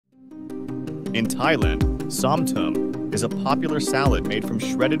In Thailand, som tum is a popular salad made from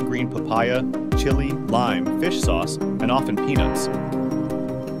shredded green papaya, chili, lime, fish sauce, and often peanuts.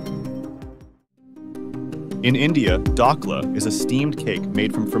 In India, dokla is a steamed cake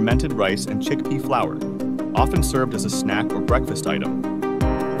made from fermented rice and chickpea flour, often served as a snack or breakfast item.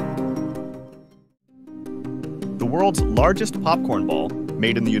 The world's largest popcorn ball,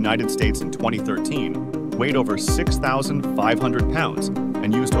 made in the United States in 2013, weighed over 6,500 pounds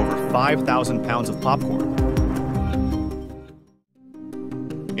and used over 5,000 pounds of popcorn.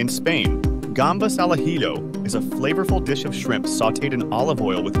 In Spain, gambas al ajillo is a flavorful dish of shrimp sautéed in olive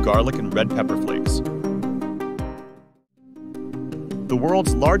oil with garlic and red pepper flakes. The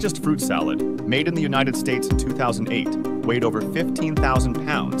world's largest fruit salad, made in the United States in 2008, weighed over 15,000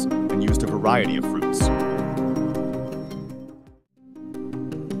 pounds and used a variety of fruits.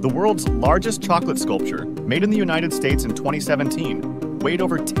 The world's largest chocolate sculpture, made in the United States in 2017, weighed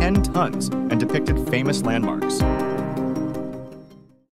over 10 tons and depicted famous landmarks.